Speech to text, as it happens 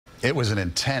It was an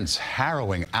intense,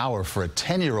 harrowing hour for a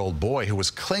 10-year-old boy who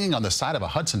was clinging on the side of a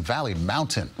Hudson Valley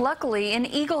mountain. Luckily, an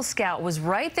Eagle Scout was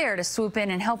right there to swoop in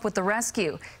and help with the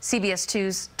rescue. CBS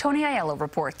 2's Tony Aiello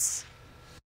reports.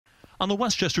 On the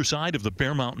Westchester side of the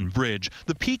Bear Mountain Bridge,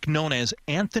 the peak known as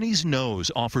Anthony's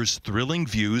Nose offers thrilling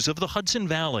views of the Hudson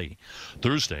Valley.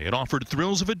 Thursday, it offered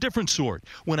thrills of a different sort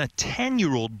when a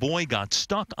 10-year-old boy got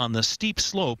stuck on the steep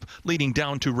slope leading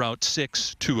down to Route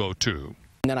 6202.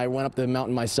 And then I went up the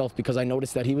mountain myself because I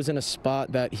noticed that he was in a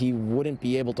spot that he wouldn't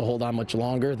be able to hold on much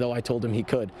longer, though I told him he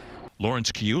could.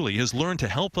 Lawrence Coun has learned to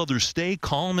help others stay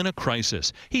calm in a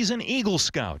crisis. He's an Eagle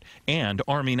Scout and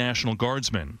Army National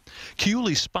Guardsman.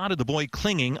 Coun spotted the boy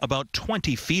clinging about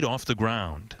 20 feet off the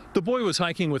ground. The boy was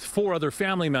hiking with 4 other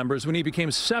family members when he became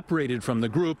separated from the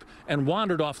group and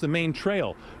wandered off the main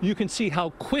trail. You can see how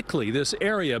quickly this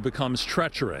area becomes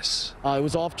treacherous. It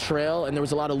was off trail, and there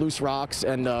was a lot of loose rocks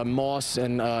and moss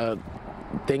and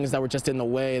things that were just in the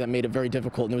way that made it very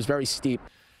difficult, and it was very steep.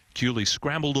 Coun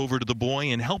scrambled over to the boy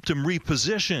and helped him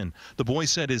reposition. The boy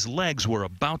said his legs were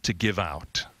about to give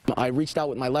out. I reached out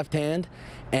with my left hand,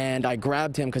 and I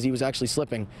grabbed him because he was actually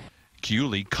slipping.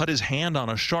 Coun cut his hand on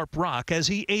a sharp rock as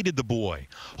he aided the boy,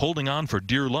 holding on for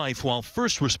dear life while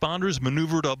first responders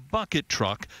maneuvered a bucket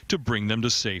truck to bring them to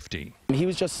safety. He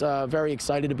was just very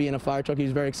excited to be in a fire truck. He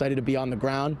was very excited to be on the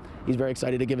ground. He's very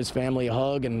excited to give his family a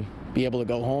hug and be able to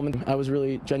go home. And I was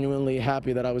really genuinely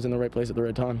happy that I was in the right place at the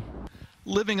right time.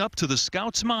 Living up to the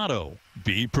Scouts' motto,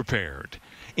 be prepared.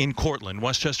 In Cortland,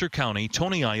 Westchester County,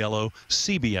 Tony Aiello,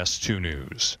 CBS 2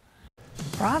 News.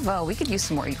 Bravo. We could use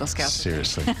some more Eagle Scouts.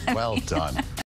 Seriously, well done.